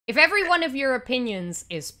If every one of your opinions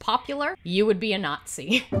is popular, you would be a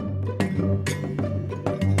Nazi.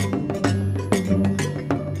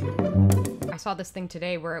 I saw this thing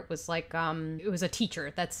today where it was like, it was a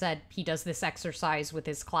teacher that said he does this exercise with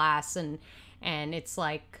his class, and it's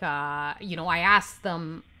like, you know, I asked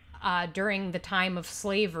them during the time of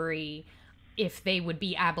slavery if they would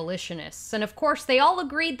be abolitionists. And of course, they all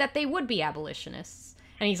agreed that they would be abolitionists.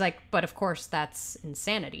 And he's like, but of course, that's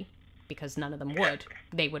insanity, because none of them would.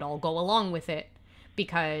 They would all go along with it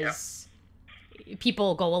because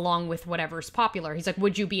people go along with whatever's popular. He's like,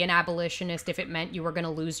 would you be an abolitionist if it meant you were going to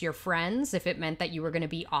lose your friends, if it meant that you were going to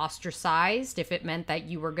be ostracized, if it meant that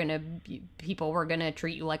you were going to, people were going to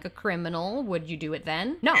treat you like a criminal? Would you do it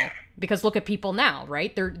then? No, because look at people now,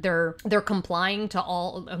 right? They're complying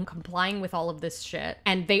with all of this shit,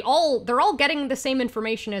 and they're all getting the same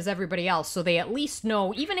information as everybody else, so they at least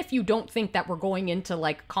know, even if you don't think that we're going into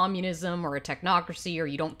like communism or a technocracy, or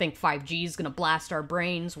you don't think 5G is going to blast our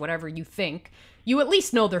brains, whatever you think, you at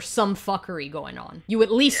least know there's some fuckery going on. You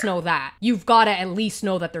at least know that. You've got to at least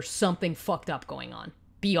know that there's something fucked up going on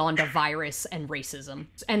beyond a virus and racism.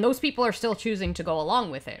 And those people are still choosing to go along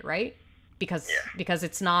with it, right? Because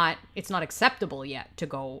it's not acceptable yet to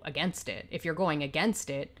go against it. If you're going against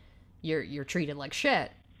it, you're treated like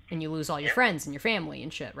shit, and you lose all your friends and your family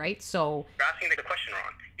and shit, right? So you're asking the question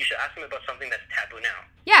wrong. You should ask them about something that's taboo now.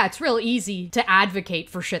 Yeah, it's real easy to advocate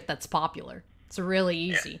for shit that's popular. It's really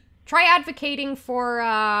easy. Try advocating for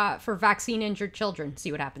vaccine-injured children. See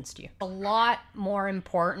what happens to you. A lot more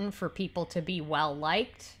important for people to be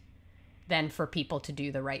well-liked than for people to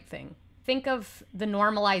do the right thing. Think of the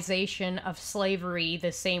normalization of slavery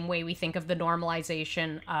the same way we think of the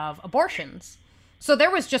normalization of abortions. So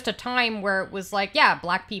there was just a time where it was like, yeah,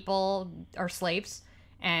 black people are slaves,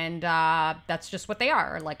 and that's just what they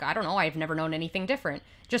are. Like, I don't know, I've never known anything different.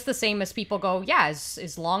 Just the same as people go, yeah,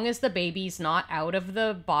 as long as the baby's not out of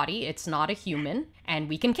the body, it's not a human, and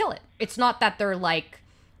we can kill it. It's not that they're like,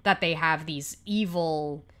 that they have these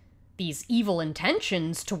evil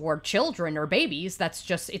intentions toward children or babies. That's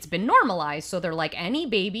just, it's been normalized. So they're like, any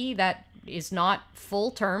baby that is not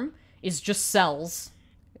full term is just cells.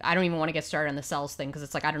 I don't even want to get started on the cells thing, because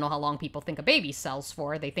it's like, I don't know how long people think a baby sells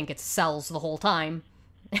for. They think it's cells the whole time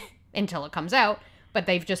until it comes out. But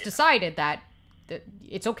they've just decided that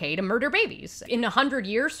it's okay to murder babies. In 100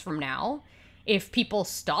 years from now, if people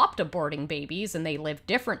stopped aborting babies and they lived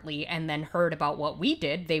differently and then heard about what we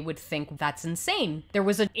did, they would think that's insane. There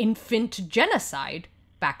was an infant genocide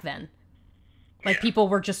back then. Like, people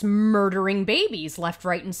were just murdering babies left,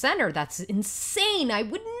 right, and center. That's insane. I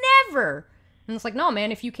would never. And it's like, no,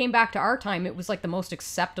 man, if you came back to our time, it was like the most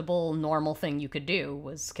acceptable, normal thing you could do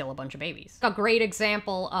was kill a bunch of babies. A great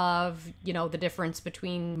example of, you know, the difference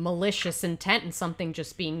between malicious intent and something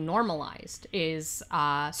just being normalized is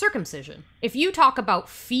circumcision. If you talk about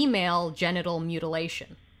female genital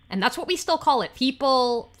mutilation, and that's what we still call it,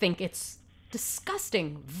 people think it's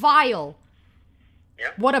disgusting, vile.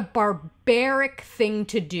 What a barbaric thing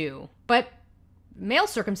to do. But male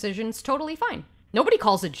circumcision's totally fine. Nobody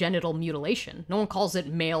calls it genital mutilation. No one calls it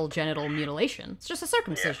male genital mutilation. It's just a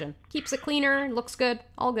circumcision. Keeps it cleaner, looks good,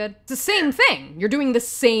 all good. It's the same thing. You're doing the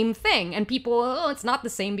same thing. And people, oh, it's not the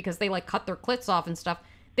same because they, like, cut their clits off and stuff.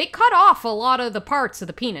 They cut off a lot of the parts of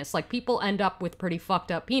the penis. Like, people end up with pretty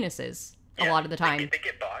fucked up penises a lot of the time. They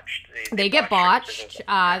get botched. They get botched.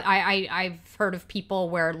 I've heard of people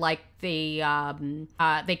where, like, they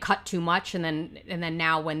cut too much, and then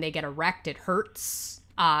now when they get erect, it hurts.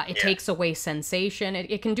 It takes away sensation.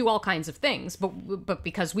 It can do all kinds of things, but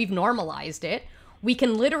because we've normalized it, we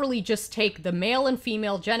can literally just take the male and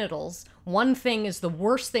female genitals. One thing is the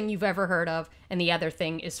worst thing you've ever heard of, and the other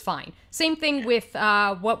thing is fine. Same thing with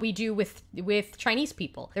what we do with Chinese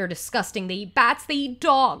people. They're disgusting. They eat bats. They eat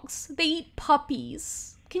dogs. They eat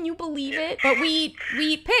puppies. Can you believe it? But we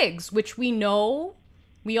eat pigs, which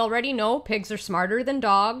we already know pigs are smarter than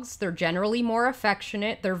dogs. They're generally more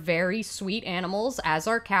affectionate. They're very sweet animals, as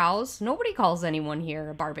are cows. Nobody calls anyone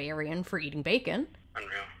here a barbarian for eating bacon.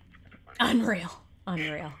 Unreal.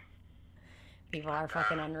 People are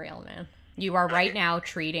fucking unreal, man. You are right now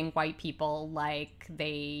treating white people like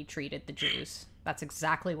they treated the Jews. That's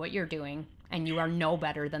exactly what you're doing, and you are no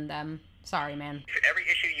better than them. Sorry, man. If every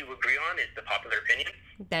issue you agree on is the popular opinion,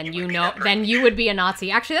 then you would be a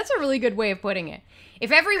Nazi. Actually, that's a really good way of putting it.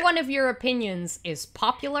 If every one of your opinions is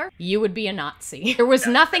popular, you would be a Nazi. There was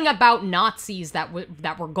nothing about Nazis that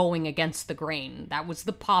were going against the grain. That was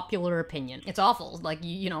the popular opinion. It's awful. Like,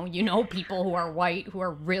 you know people who are white, who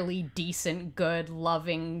are really decent, good,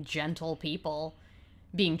 loving, gentle people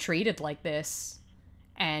being treated like this.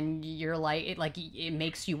 And you're like, it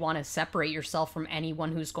makes you want to separate yourself from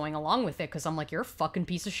anyone who's going along with it, because I'm like, you're a fucking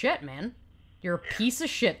piece of shit, man. You're a piece of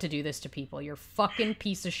shit to do this to people. You're a fucking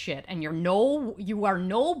piece of shit. And you are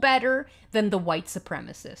no better than the white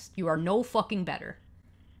supremacist. You are no fucking better.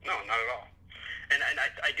 No, not at all. And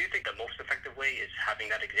I do think the most effective way is having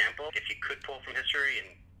that example. If you could pull from history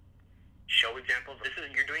and show examples,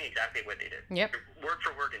 you're doing exactly what they did. Yep. Word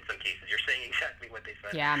for word in some cases. You're saying exactly what they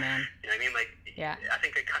said. Yeah, man. You know what I mean? Like, yeah. I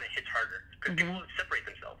think it kind of hits harder because people separate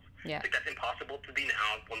themselves. Yeah. Like, that's impossible to be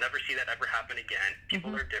now. We'll never see that ever happen again.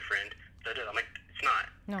 People are different. I'm like, it's not.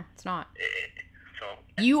 No, it's not. So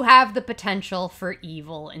you have the potential for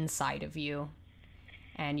evil inside of you.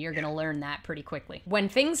 And you're going to learn that pretty quickly. When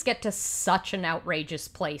things get to such an outrageous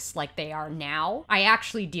place like they are now, I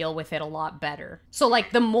actually deal with it a lot better. So,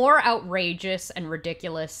 like, the more outrageous and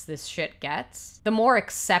ridiculous this shit gets, the more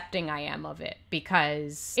accepting I am of it.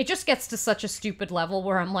 Because it just gets to such a stupid level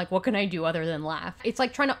where I'm like, what can I do other than laugh? It's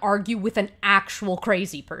like trying to argue with an actual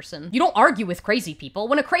crazy person. You don't argue with crazy people.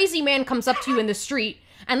 When a crazy man comes up to you in the street,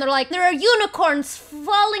 and they're like, there are unicorns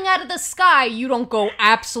falling out of the sky, you don't go,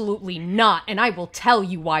 absolutely not, and I will tell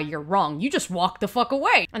you why you're wrong. You just walk the fuck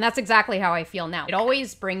away. And that's exactly how I feel now. It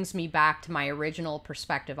always brings me back to my original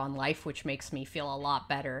perspective on life, which makes me feel a lot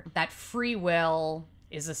better. That free will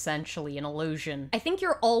is essentially an illusion. I think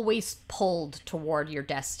you're always pulled toward your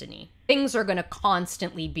destiny. Things are going to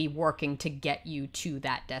constantly be working to get you to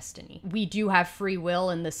that destiny. We do have free will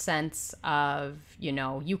in the sense of, you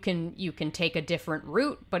know, you can take a different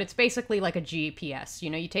route, but it's basically like a GPS. You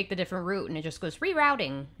know, you take the different route and it just goes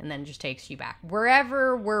rerouting and then just takes you back.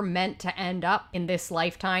 Wherever we're meant to end up in this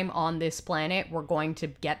lifetime on this planet, we're going to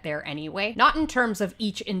get there anyway. Not in terms of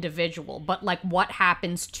each individual, but like what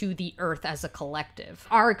happens to the Earth as a collective.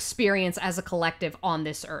 Our experience as a collective on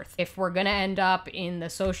this Earth. If we're going to end up in the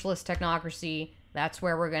socialist technocracy, that's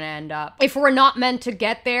where we're going to end up. If we're not meant to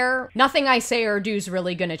get there, nothing I say or do is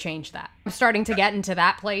really going to change that. I'm starting to get into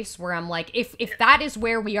that place where I'm like, if that is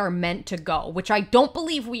where we are meant to go, which I don't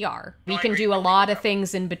believe we are, we can do a lot of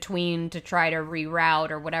things in between to try to reroute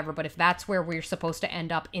or whatever, but if that's where we're supposed to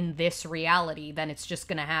end up in this reality, then it's just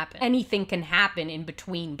going to happen. Anything can happen in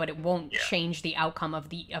between, but it won't change the outcome of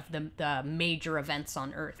the major events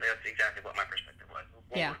on Earth. That's exactly what my perspective was.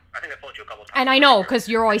 Yeah. I think I told you a couple times. And I know, because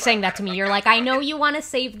you're always saying that to me. You're like, I know you want to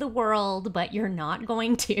save the world, but you're not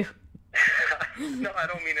going to. No, I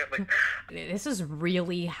don't mean it like... This has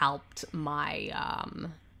really helped my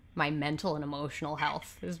my mental and emotional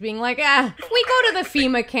health. Is being like, if we go to the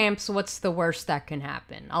FEMA camps, what's the worst that can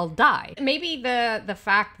happen? I'll die. Maybe the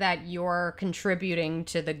fact that you're contributing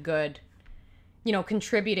to the good, you know,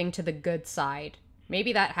 contributing to the good side,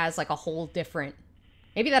 maybe that has like a whole different...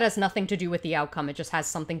 Maybe that has nothing to do with the outcome. It just has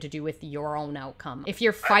something to do with your own outcome. If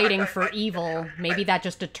you're fighting for evil, maybe that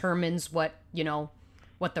just determines what, you know,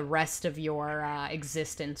 what the rest of your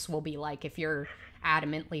existence will be like if you're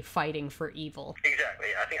adamantly fighting for evil. Exactly.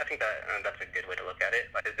 I think that that's a good way to look at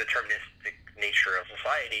it. Like, the deterministic nature of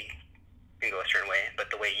society can go a certain way,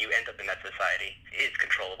 but the way you end up in that society is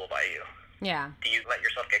controllable by you. Yeah. Do you let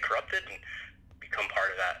yourself get corrupted and become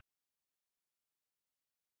part of that